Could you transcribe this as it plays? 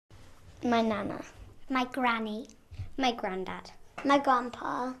My nana. My granny. My granddad. My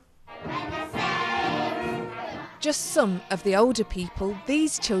grandpa. Just some of the older people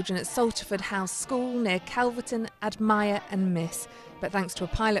these children at Salterford House School near Calverton admire and miss. But thanks to a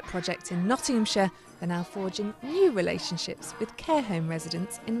pilot project in Nottinghamshire, they're now forging new relationships with care home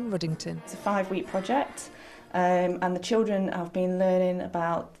residents in Ruddington. It's a 5-week project, and the children have been learning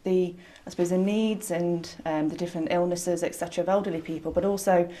about the needs and the different illnesses, etc. of elderly people, but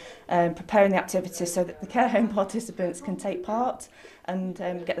also preparing the activities so that the care home participants can take part and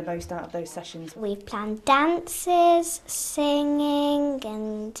get the most out of those sessions. We've planned dances, singing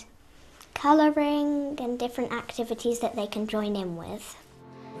and colouring and different activities that they can join in with.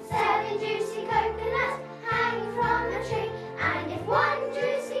 7 juicy coconuts hanging from a tree, and if one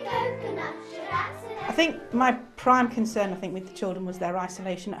juicy coconut should accidentally... I think my prime concern with the children was their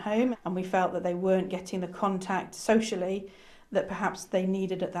isolation at home, and we felt that they weren't getting the contact socially that perhaps they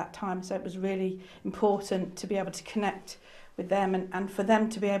needed at that time. So it was really important to be able to connect with them and for them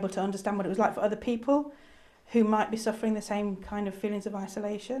to be able to understand what it was like for other people who might be suffering the same kind of feelings of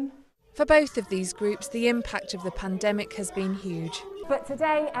isolation. For both of these groups, the impact of the pandemic has been huge. But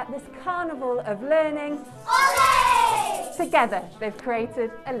today, at this carnival of learning, together they've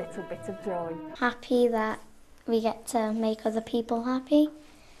created a little bit of joy. Happy that we get to make other people happy.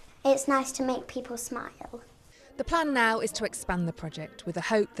 It's nice to make people smile. The plan now is to expand the project with a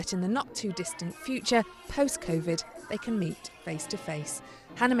hope that in the not too distant future, post-COVID, they can meet face to face.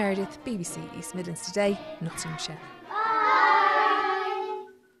 Hannah Meredith, BBC East Midlands Today, Nottinghamshire.